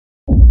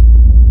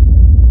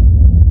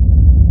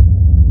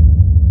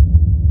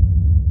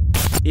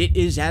It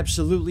is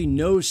absolutely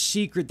no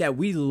secret that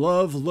we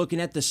love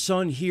looking at the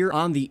sun here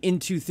on the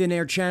Into Thin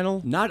Air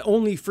channel, not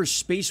only for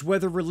space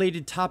weather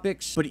related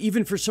topics, but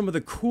even for some of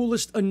the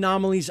coolest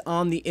anomalies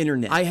on the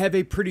internet. I have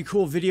a pretty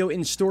cool video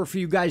in store for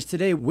you guys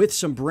today with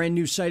some brand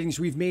new sightings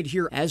we've made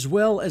here, as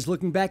well as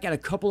looking back at a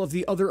couple of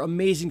the other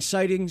amazing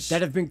sightings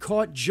that have been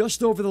caught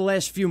just over the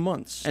last few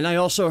months. And I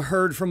also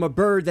heard from a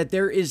bird that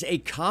there is a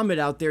comet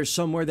out there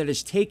somewhere that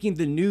is taking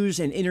the news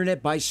and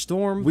internet by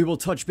storm. We will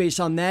touch base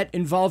on that,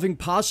 involving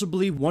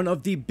possibly one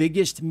of the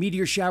biggest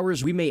meteor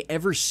showers we may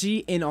ever see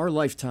in our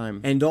lifetime.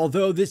 And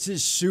although this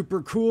is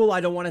super cool, I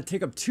don't want to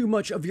take up too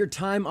much of your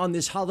time on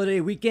this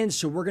holiday weekend,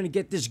 so we're going to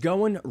get this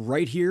going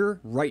right here,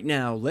 right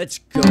now. Let's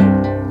go.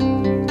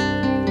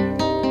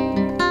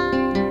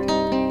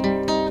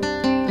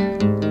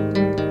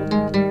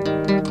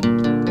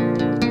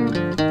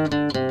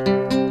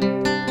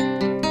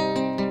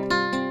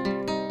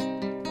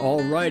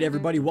 Alright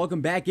everybody,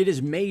 welcome back. It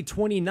is May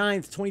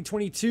 29th,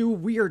 2022.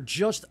 We are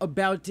just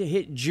about to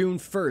hit June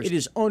 1st. It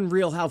is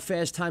unreal how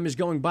fast time is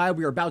going by.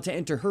 We are about to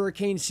enter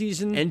hurricane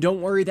season, and don't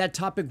worry, that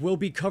topic will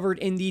be covered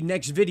in the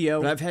next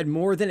video. But I've had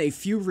more than a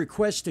few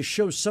requests to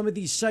show some of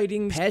these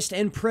sightings, past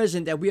and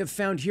present, that we have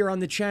found here on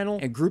the channel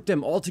and group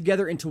them all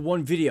together into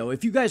one video.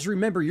 If you guys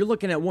remember, you're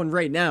looking at one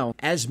right now.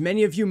 As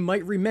many of you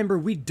might remember,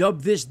 we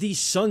dubbed this the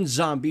sun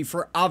zombie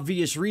for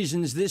obvious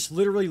reasons. This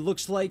literally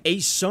looks like a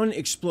sun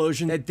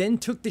explosion that then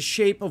took the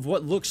shape of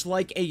what looks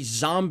like a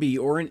zombie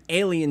or an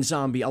alien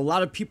zombie. A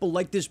lot of people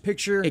like this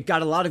picture. It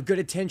got a lot of good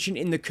attention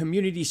in the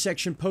community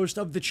section post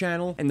of the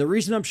channel, and the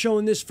reason I'm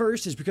showing this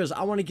first is because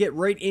I want to get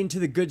right into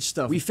the good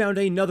stuff. We found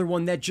another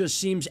one that just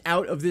seems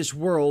out of this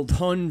world.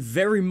 Pun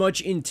very much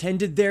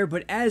intended there,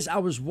 but as I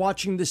was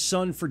watching the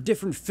sun for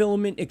different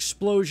filament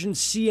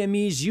explosions,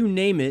 CMEs, you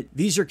name it,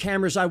 these are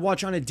cameras I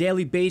watch on a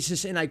daily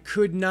basis, and I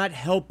could not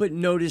help but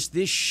notice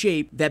this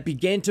shape that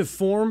began to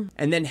form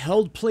and then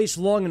held place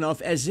long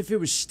enough as if it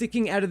was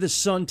sticking out of the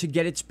sun to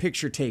get its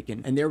picture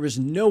taken. And there was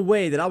no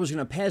way that I was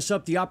going to pass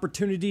up the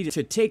opportunity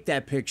to take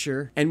that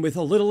picture. And with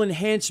a little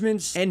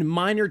enhancements and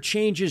minor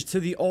changes to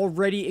the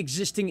already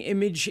existing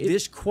image,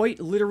 this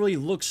quite literally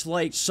looks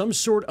like some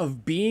sort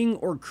of being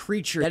or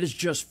creature that is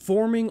just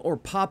forming or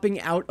popping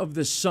out of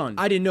the sun.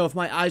 I didn't know if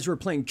my eyes were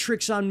playing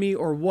tricks on me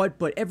or what,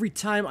 but every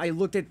time I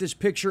looked at this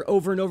picture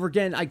over and over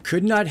again, I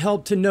could not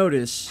help to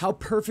notice how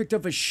perfect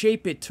of a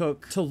shape it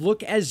took to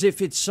look as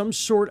if it's some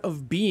sort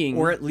of being,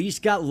 or at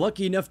least got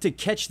lucky enough to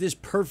catch this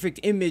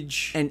perfect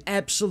image and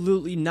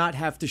absolutely not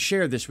have to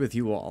share this with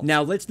you all.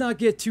 Now, let's not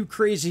get too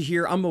crazy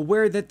here. I'm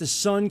aware that the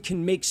sun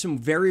can make some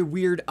very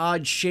weird,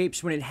 odd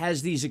shapes when it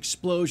has these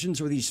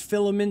explosions or these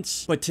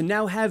filaments, but to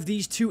now have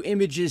these two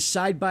images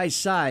side by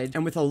side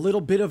and with a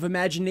little bit of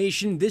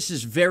imagination, this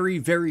is very,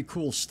 very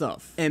cool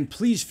stuff. And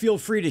please feel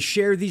free to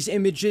share these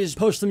images,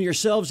 post them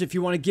yourselves if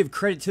you want to give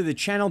credit to the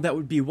channel. That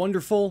would be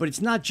wonderful. But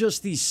it's not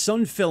just these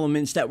sun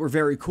filaments that were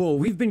very cool.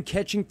 We've been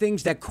catching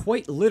things that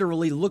quite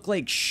literally look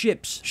like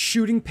ships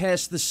shooting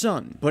past the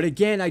sun. But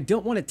again, I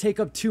don't want to take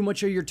up too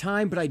much of your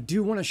time, but I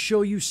do want to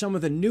show you some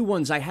of the new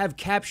ones I have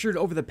captured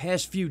over the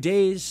past few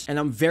days. And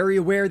I'm very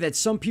aware that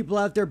some people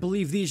out there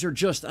believe these are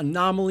just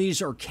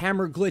anomalies or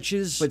camera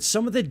glitches, but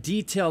some of the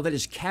detail that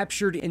is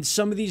captured in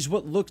some of these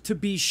what look to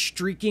be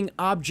streaking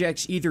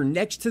objects either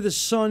next to the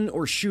sun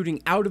or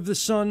shooting out of the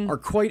sun are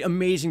quite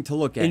amazing to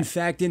look at. In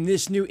fact, in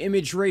this new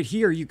image right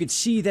here, you could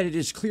see that it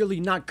is clearly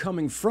not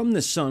coming from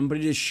the sun, but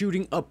it is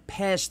shooting up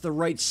past the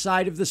right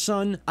side of the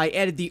sun. I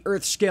added the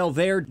Earth scale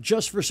there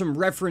just for some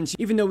reference,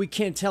 even though we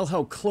can't tell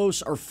how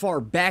close or far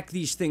back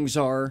these things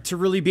are to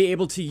really be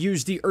able to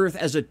use the Earth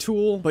as a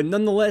tool, but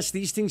nonetheless,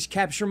 these things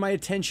capture my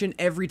attention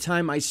every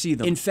time I see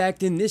them. In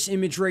fact, in this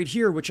image right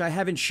here, which I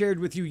haven't shared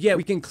with you yet,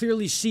 we can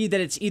clearly see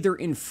that it's either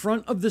in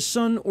front of the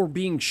sun or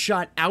being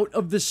shot out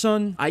of the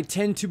sun. I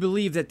tend to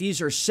believe that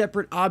these are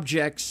separate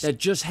objects that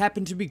just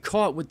happen to be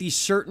caught with these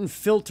certain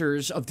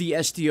filters of the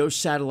SDO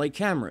satellite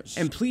cameras.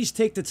 And please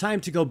take the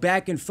time to go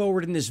back and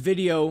forward in this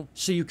video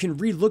so you can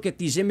re-look at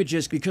these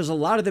images, because a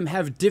lot of them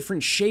have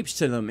different shapes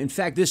to them. In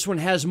fact, this one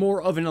has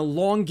more of an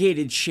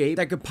elongated shape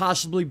that could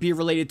possibly be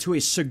related to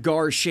a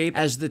cigar shape,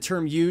 as the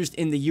term used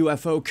in the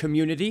UFO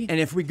community. And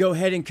if we go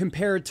ahead and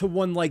compare it to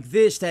one like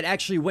this that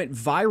actually went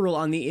viral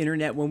on the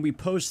internet when we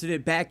posted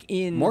it back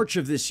in March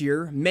of this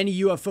year,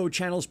 many UFO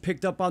channels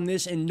picked up on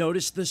this and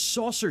noticed the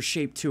saucer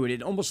shape to it.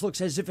 It almost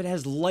looks as if it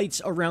has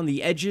lights around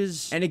the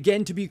edges. And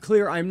again, to be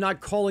clear, I'm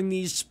not calling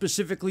these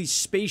specifically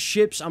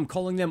spaceships. I'm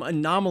calling them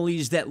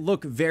anomalies that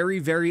look very,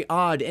 very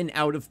odd and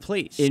out of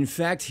place. In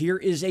fact, here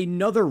is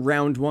another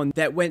round one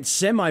that went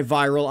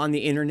semi-viral on the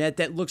internet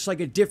that looks like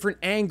a different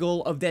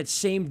angle of that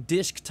same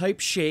disc type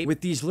shape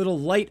with these little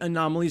light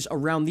anomalies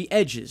around the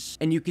edges.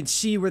 And you can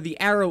see where the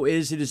arrow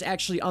is, it is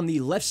actually on the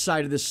left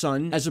side of the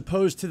sun, as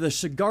opposed to the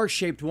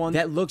cigar-shaped one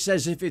that looks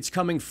as if it's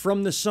coming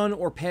from the sun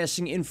or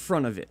passing in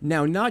front of it.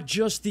 Now, not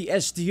just the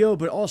SDO,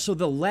 but also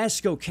the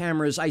LASCO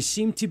cameras, I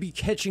seem to be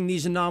catching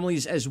these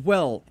anomalies as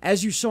well.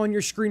 As you saw on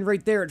your screen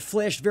right there, it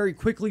flashed very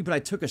quickly, but I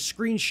took a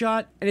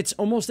screenshot, and it's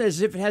almost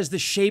as if it has the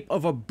shape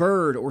of a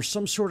bird or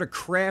some sort of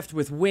craft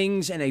with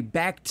wings and a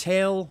back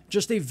tail.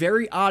 Just a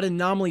very odd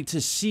anomaly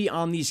to see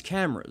on these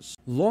cameras.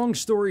 Long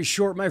story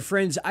short, my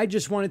friends, I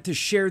just wanted to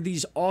share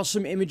these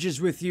awesome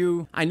images with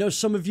you. I know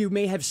some of you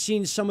may have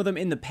seen some of them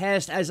in the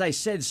past. As I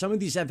said, some of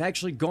these have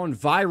actually gone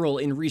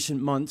viral in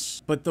recent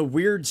months, but the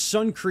weird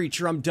sun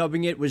creature, I'm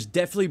dubbing it, was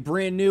definitely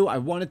brand new. I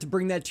wanted to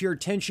bring that to your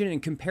attention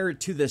and compare it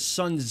to the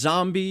sun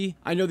zombie.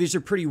 I know these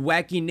are pretty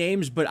wacky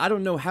names, but I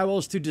don't know how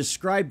else to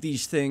describe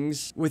these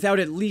things without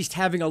at least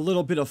having a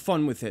little bit of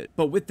fun with it.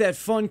 But with that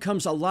fun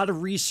comes a lot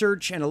of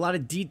research and a lot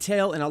of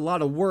detail and a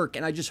lot of work,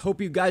 and I just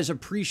hope you guys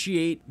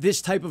appreciate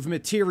this type of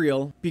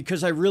material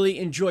because I really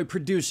enjoy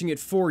producing it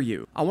for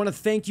you. I want to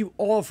thank you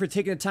all for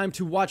taking the time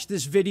to watch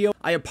this video.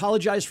 I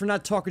apologize for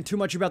not talking too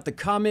much about the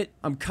Comet.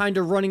 I'm kind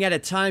of running out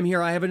of time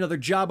here. I have another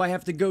job I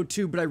have to go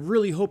to, but I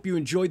really hope you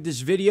enjoyed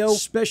this video.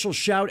 Special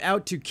shout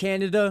out to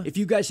Canada. If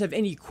you guys have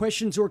any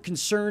questions or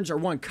concerns or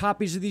want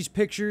copies of these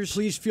pictures,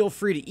 please feel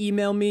free to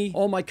email me.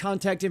 All my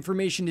contact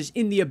information is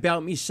in the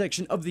About Me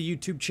section of the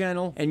YouTube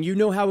channel. And you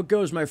know how it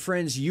goes, my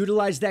friends.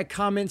 Utilize that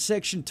comment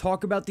section.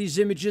 Talk about these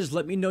images.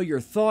 Let me know your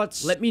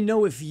thoughts. Let me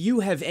know if you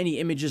have any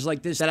images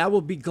like this that I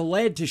will be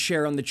glad to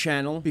share on the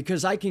channel,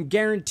 because I can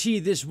guarantee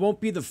this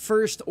won't be the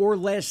first or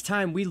last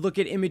time we look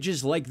at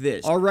images like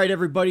this. Alright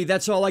everybody,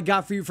 that's all I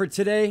got for you for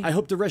today. I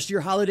hope the rest of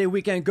your holiday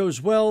weekend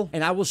goes well,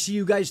 and I will see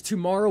you guys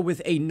tomorrow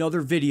with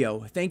another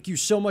video. Thank you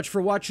so much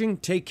for watching.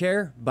 Take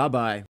care.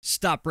 Bye-bye.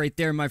 Stop right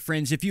there, my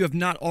friends. If you have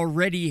not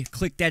already,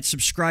 click that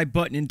subscribe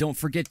button and don't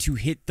forget to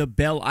hit the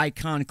bell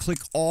icon. Click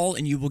all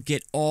and you will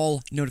get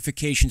all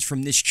notifications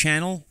from this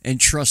channel. And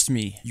trust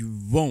me, you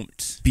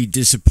won't be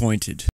disappointed.